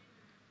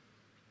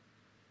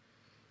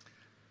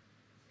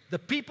 The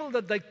people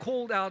that they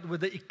called out were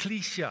the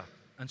ecclesia.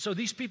 And so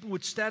these people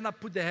would stand up,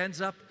 put their hands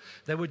up.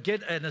 They would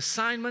get an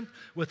assignment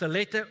with a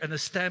letter and a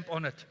stamp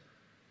on it.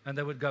 And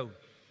they would go.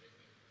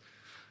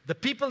 The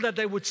people that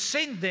they would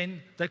send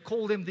then, they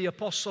called them the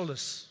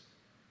apostolos.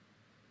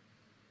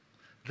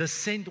 The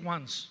sent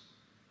ones.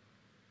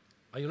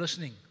 Are you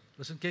listening?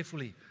 Listen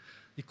carefully.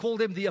 He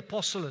called them the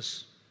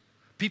apostolos.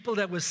 People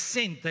that were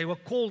sent. They were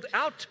called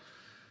out.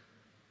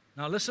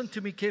 Now listen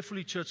to me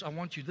carefully, church. I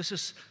want you. This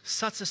is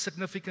such a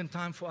significant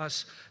time for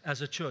us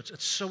as a church.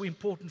 It's so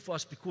important for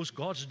us because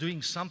God's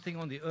doing something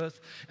on the earth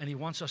and He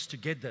wants us to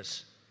get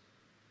this.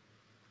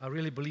 I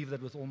really believe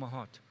that with all my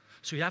heart.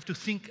 So you have to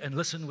think and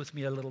listen with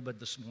me a little bit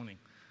this morning.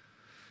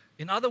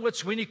 In other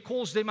words, when He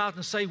calls them out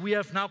and say, we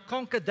have now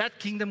conquered that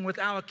kingdom with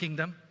our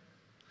kingdom,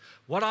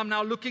 what I'm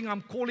now looking,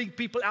 I'm calling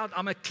people out.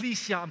 I'm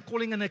ecclesia. I'm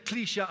calling an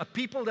ecclesia, a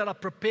people that are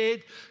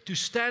prepared to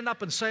stand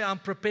up and say, I'm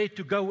prepared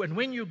to go. And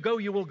when you go,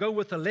 you will go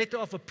with a letter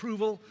of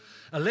approval,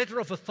 a letter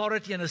of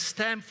authority, and a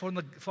stamp from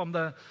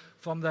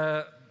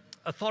the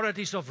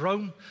authorities of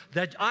Rome,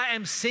 that I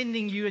am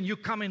sending you and you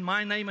come in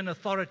my name and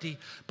authority,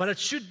 but it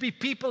should be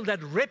people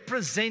that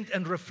represent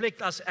and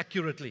reflect us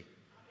accurately.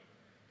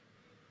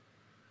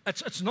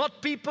 It's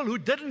not people who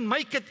didn't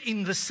make it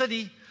in the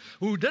city,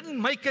 who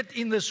didn't make it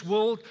in this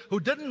world, who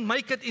didn't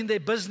make it in their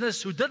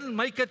business, who didn't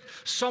make it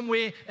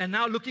somewhere and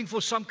now looking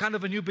for some kind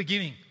of a new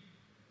beginning.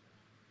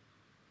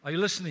 Are you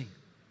listening?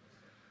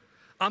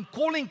 I'm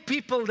calling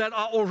people that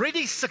are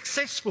already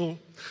successful,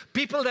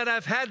 people that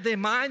have had their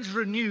minds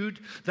renewed,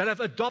 that have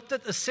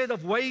adopted a set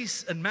of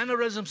ways and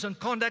mannerisms and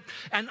conduct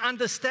and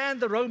understand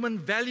the Roman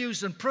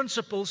values and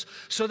principles,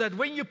 so that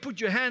when you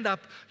put your hand up,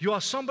 you are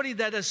somebody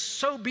that has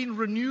so been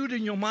renewed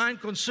in your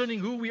mind concerning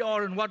who we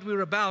are and what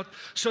we're about,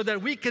 so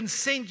that we can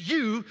send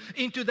you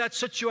into that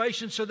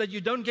situation so that you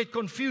don't get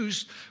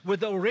confused with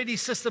the already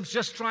systems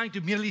just trying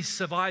to merely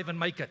survive and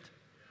make it.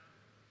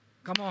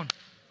 Come on.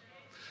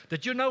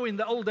 Did you know in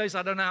the old days,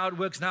 I don't know how it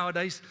works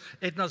nowadays,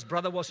 Edna's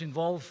brother was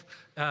involved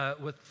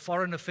with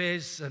foreign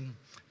affairs, and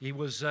he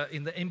was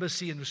in the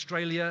embassy in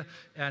Australia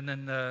and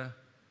in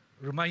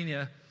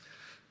Romania.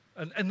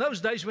 And in those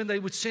days, when they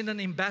would send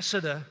an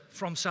ambassador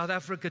from South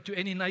Africa to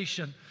any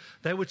nation,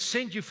 they would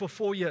send you for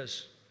 4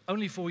 years,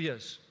 only 4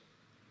 years.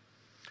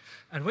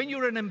 And when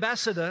you're an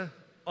ambassador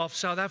of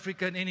South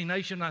Africa in any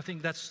nation, I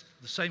think that's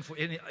the same for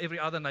every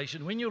other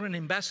nation. When you're an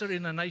ambassador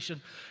in a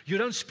nation, you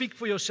don't speak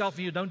for yourself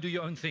and you don't do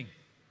your own thing.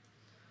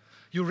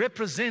 You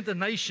represent a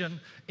nation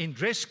in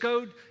dress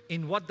code,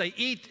 in what they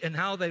eat and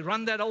how they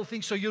run that whole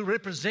thing. So you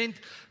represent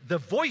the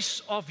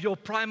voice of your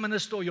prime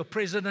minister or your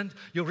president.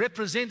 You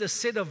represent a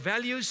set of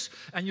values,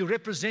 and you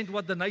represent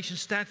what the nation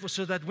stands for,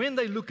 so that when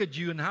they look at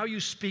you and how you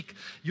speak,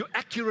 you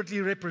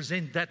accurately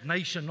represent that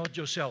nation, not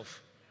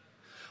yourself.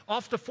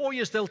 After 4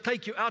 years, they'll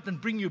take you out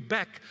and bring you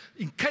back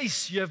in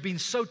case you have been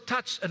so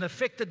touched and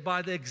affected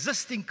by the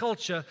existing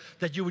culture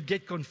that you would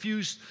get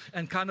confused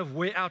and kind of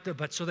wear out a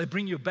bit. So they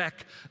bring you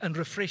back and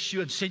refresh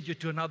you and send you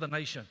to another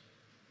nation.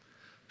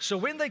 So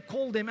when they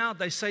call them out,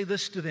 they say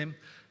this to them: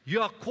 you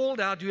are called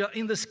out, you are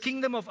in this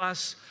kingdom of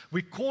us,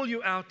 we call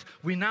you out,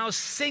 we now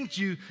sent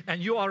you,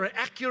 and you are an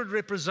accurate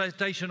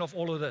representation of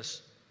all of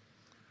this.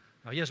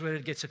 Now here's where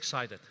it gets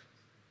excited.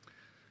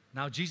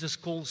 Now Jesus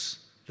calls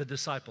the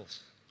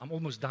disciples. I'm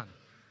almost done.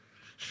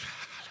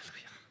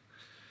 Hallelujah.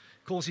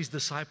 Calls his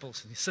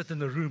disciples, and he sits in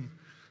the room.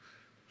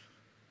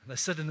 And they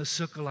sit in a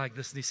circle like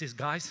this, and he says,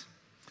 guys,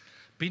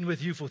 been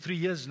with you for 3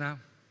 years now.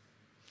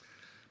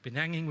 Been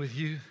hanging with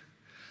you.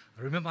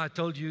 I remember I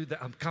told you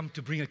that I'm come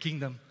to bring a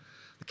kingdom.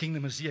 The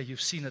kingdom is here.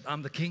 You've seen it.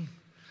 I'm the king.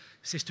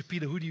 He says to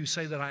Peter, who do you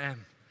say that I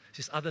am?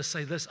 He says, others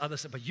say this,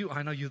 others say, but you,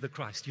 I know you're the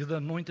Christ. You're the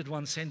anointed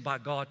one sent by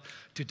God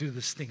to do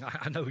this thing.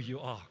 I know who you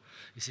are.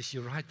 He says,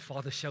 you're right,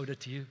 Father showed it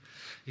to you.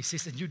 He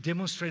says, and you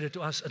demonstrated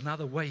to us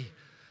another way,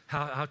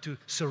 how to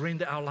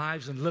surrender our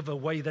lives and live a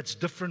way that's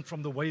different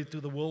from the way to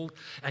the world.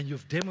 And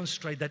you've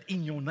demonstrated that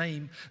in your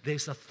name,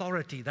 there's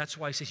authority. That's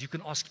why he says, you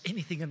can ask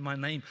anything in my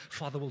name,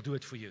 Father will do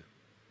it for you.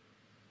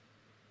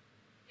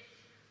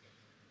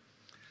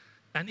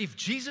 And if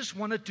Jesus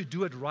wanted to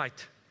do it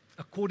right,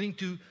 according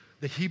to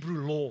the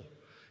Hebrew law,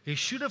 he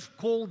should have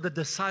called the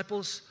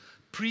disciples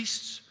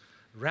priests,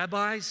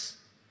 rabbis,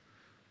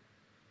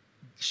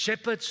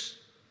 shepherds,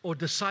 or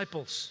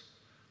disciples,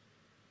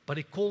 but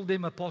he called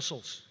them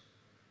apostles.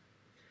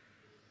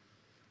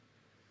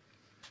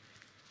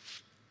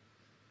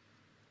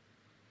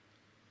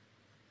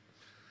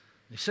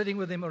 He's sitting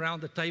with them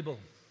around the table.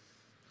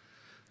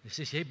 He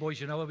says, hey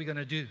boys, you know what we're going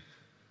to do?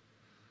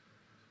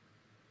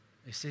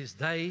 He says,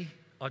 they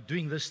are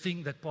doing this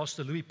thing that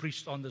Pastor Louis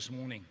preached on this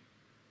morning.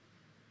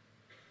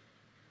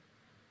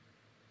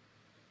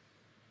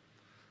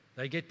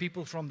 They get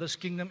people from this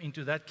kingdom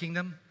into that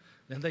kingdom.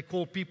 Then they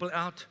call people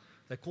out.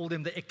 They call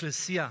them the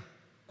ecclesia,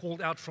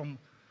 called out from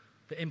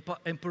the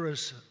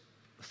emperor's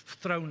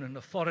throne and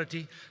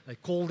authority. They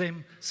call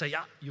them, say,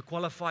 yeah, you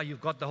qualify, you've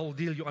got the whole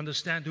deal, you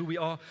understand who we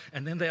are.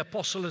 And then they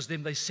apostolize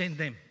them, they send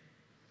them.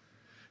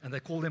 And they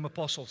call them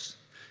apostles.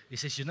 He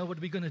says, you know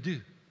what we're going to do?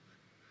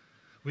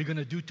 We're going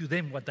to do to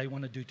them what they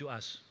want to do to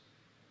us.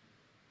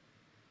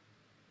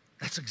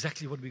 That's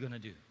exactly what we're going to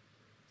do.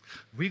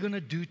 We're going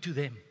to do to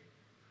them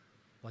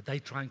what they're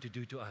trying to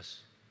do to us.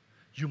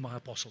 You, my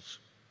apostles.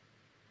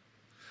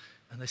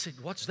 And they said,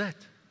 what's that?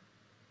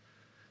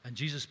 And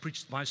Jesus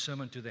preached my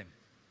sermon to them.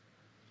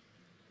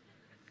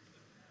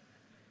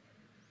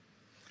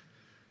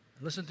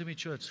 Listen to me,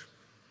 church.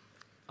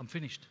 I'm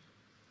finished.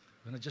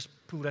 I'm going to just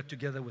pull that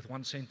together with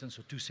one sentence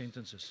or two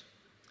sentences.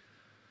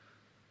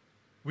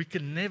 We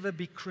can never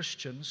be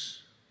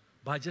Christians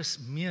by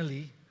just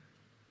merely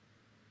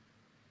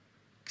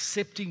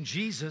accepting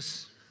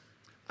Jesus.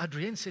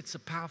 Adrienne said it's a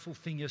powerful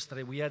thing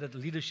yesterday. We had a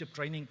leadership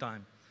training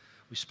time.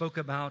 We spoke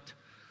about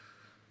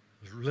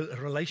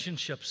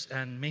relationships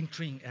and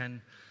mentoring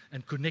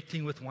and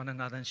connecting with one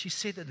another. And she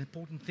said an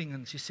important thing.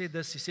 And she said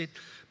this. She said,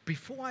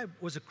 before I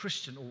was a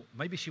Christian, or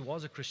maybe she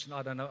was a Christian,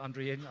 I don't know,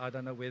 Adrienne, I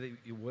don't know whether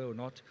you were or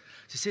not.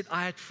 She said,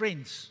 I had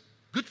friends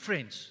good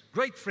friends,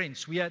 great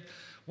friends. We had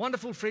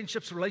wonderful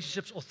friendships,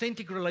 relationships,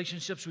 authentic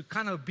relationships. We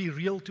kind of be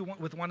real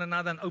with one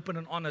another and open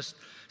and honest,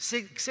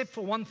 except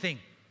for one thing.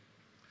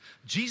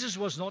 Jesus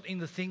was not in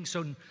the thing,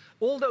 so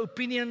all the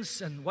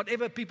opinions and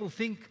whatever people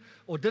think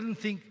or didn't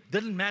think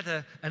didn't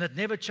matter, and it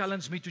never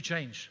challenged me to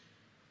change.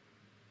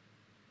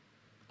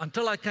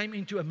 Until I came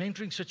into a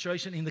mentoring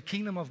situation in the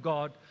kingdom of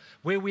God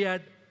where we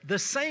had the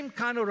same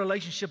kind of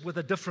relationship with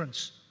a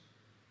difference.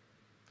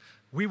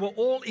 We were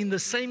all in the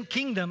same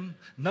kingdom,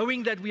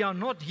 knowing that we are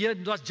not here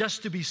not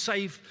just to be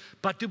saved,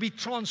 but to be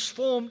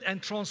transformed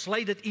and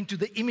translated into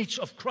the image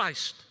of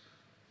Christ.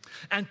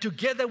 And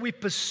together we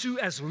pursue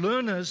as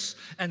learners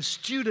and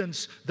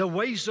students the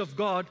ways of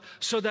God,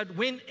 so that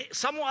when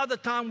some other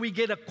time we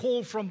get a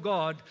call from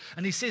God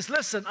and He says,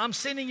 listen, I'm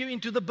sending you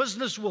into the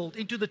business world,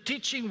 into the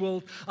teaching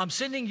world, I'm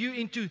sending you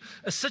into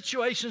a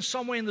situation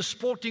somewhere in the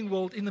sporting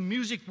world, in the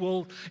music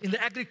world, in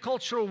the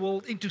agricultural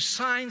world, into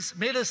science,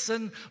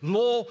 medicine,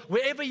 law,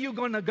 wherever you're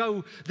going to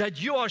go,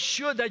 that you are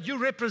sure that you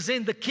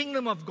represent the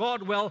kingdom of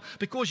God well,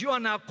 because you are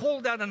now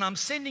called out and I'm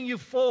sending you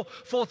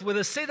forth with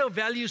a set of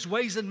values,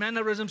 ways and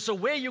mannerisms. So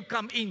where you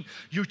come in,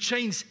 you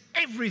change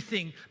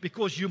everything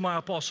because you're my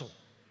apostle.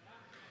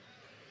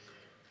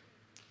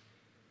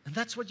 And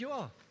that's what you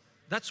are.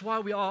 That's why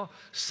we are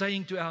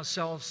saying to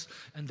ourselves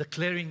and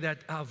declaring that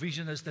our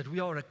vision is that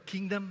we are a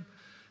kingdom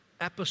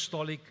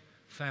apostolic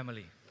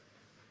family.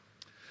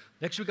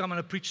 Next week I'm going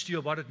to preach to you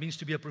about what it means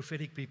to be a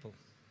prophetic people.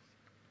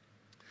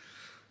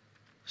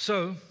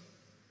 So,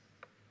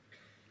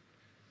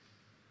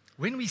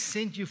 when we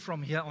sent you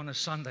from here on a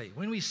Sunday,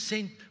 when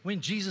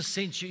Jesus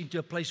sent you into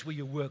a place where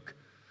you work,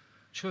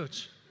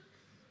 church,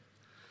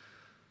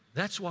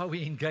 that's why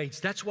we engage.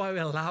 That's why we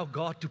allow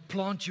God to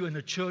plant you in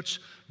a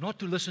church, not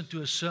to listen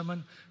to a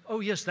sermon.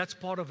 Oh yes, that's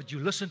part of it. You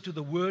listen to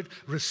the word,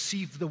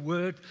 receive the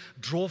word,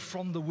 draw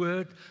from the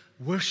word,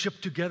 worship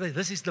together.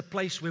 This is the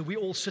place where we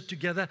all sit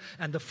together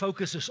and the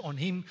focus is on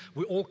Him.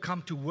 We all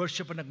come to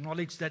worship and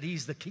acknowledge that He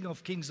is the King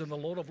of Kings and the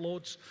Lord of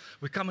Lords.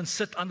 We come and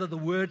sit under the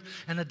word,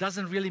 and it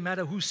doesn't really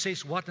matter who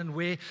says what and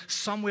where.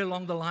 Somewhere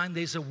along the line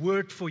there's a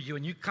word for you,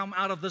 and you come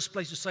out of this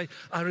place to say,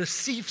 I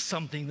received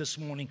something this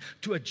morning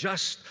to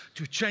adjust,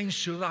 to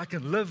change, so that I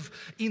can live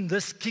in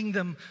this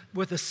kingdom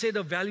with a set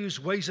of values,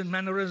 ways and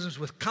mannerisms,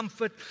 with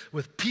comfort,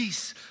 with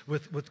peace,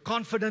 with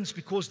confidence,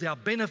 because there are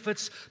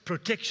benefits,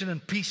 protection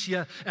and peace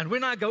here. And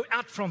when I go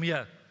out from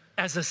here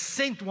as a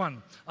sent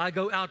one, I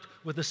go out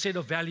with a set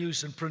of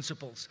values and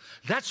principles.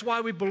 That's why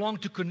we belong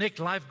to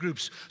Connect life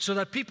groups, so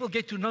that people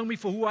get to know me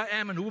for who I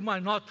am and who am I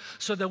not,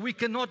 so that we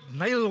cannot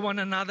nail one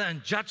another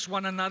and judge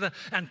one another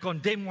and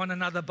condemn one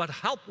another, but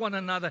help one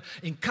another,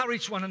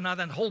 encourage one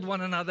another, and hold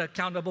one another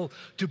accountable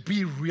to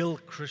be real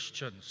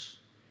Christians.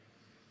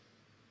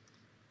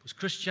 Because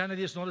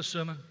Christianity is not a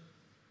sermon.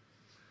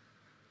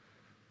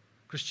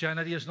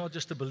 Christianity is not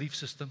just a belief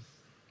system.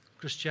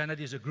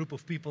 Christianity is a group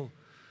of people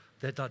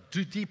that are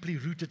deeply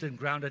rooted and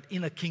grounded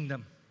in a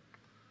kingdom.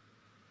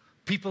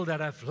 People that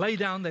have laid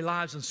down their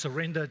lives and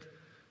surrendered,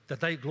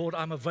 that Lord,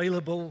 I'm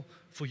available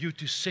for you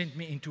to send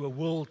me into a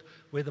world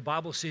where the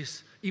Bible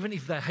says, even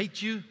if they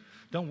hate you,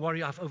 don't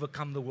worry, I've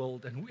overcome the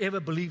world. And whoever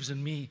believes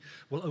in me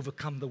will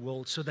overcome the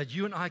world, so that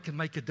you and I can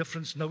make a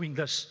difference knowing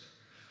this,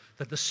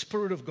 that the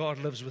Spirit of God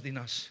lives within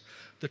us.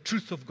 The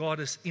truth of God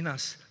is in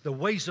us. The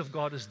ways of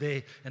God is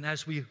there. And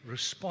as we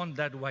respond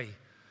that way,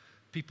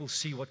 people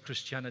see what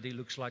Christianity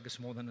looks like. It's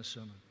more than a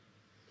sermon.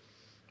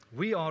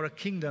 We are a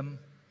kingdom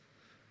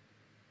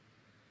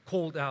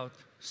called out,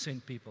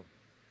 sent people.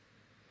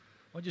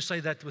 Why don't you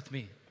say that with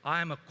me? I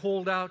am a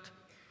called out,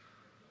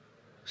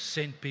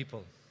 sent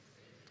people.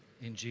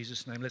 In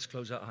Jesus' name, let's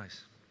close our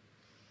eyes.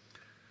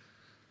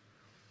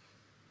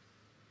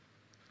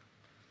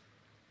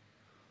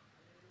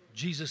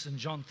 Jesus in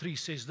John 3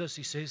 says this.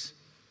 He says,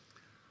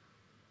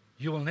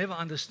 you will never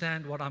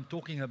understand what I'm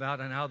talking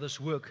about and how this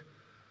works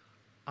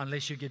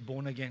unless you get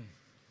born again.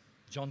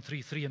 John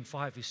 3 and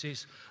 5, he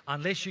says,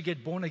 unless you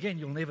get born again,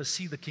 you'll never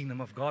see the kingdom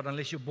of God.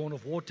 Unless you're born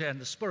of water and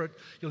the Spirit,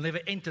 you'll never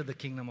enter the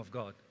kingdom of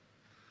God.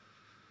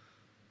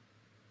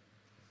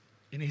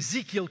 In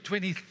Ezekiel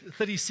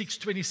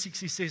 36:26,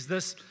 he says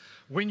this,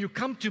 when you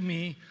come to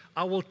me,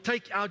 I will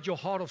take out your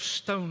heart of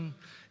stone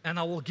and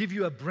I will give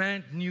you a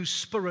brand new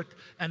spirit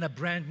and a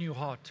brand new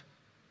heart.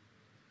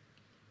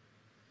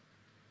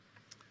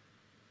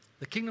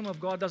 The kingdom of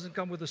God doesn't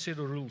come with a set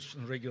of rules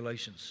and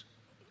regulations.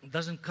 It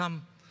doesn't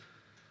come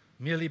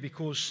merely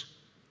because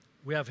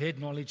we have head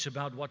knowledge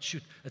about what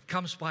should. It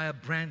comes by a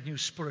brand new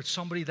spirit,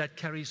 somebody that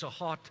carries a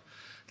heart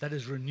that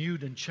is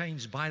renewed and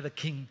changed by the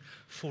King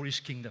for His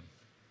kingdom.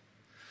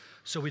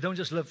 So we don't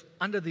just live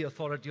under the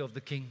authority of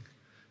the King,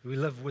 we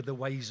live with the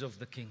ways of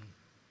the King.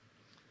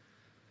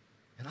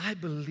 And I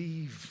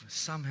believe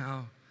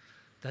somehow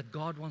that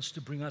God wants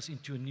to bring us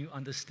into a new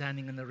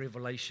understanding and a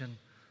revelation,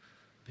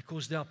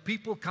 because there are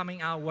people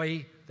coming our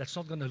way that's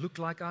not going to look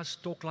like us,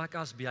 talk like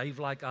us, behave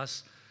like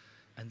us.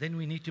 And then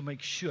we need to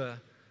make sure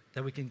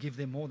that we can give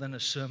them more than a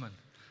sermon,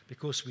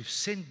 because we've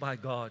sent by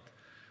God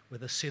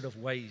with a set of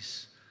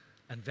ways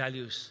and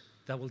values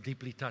that will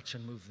deeply touch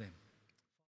and move them.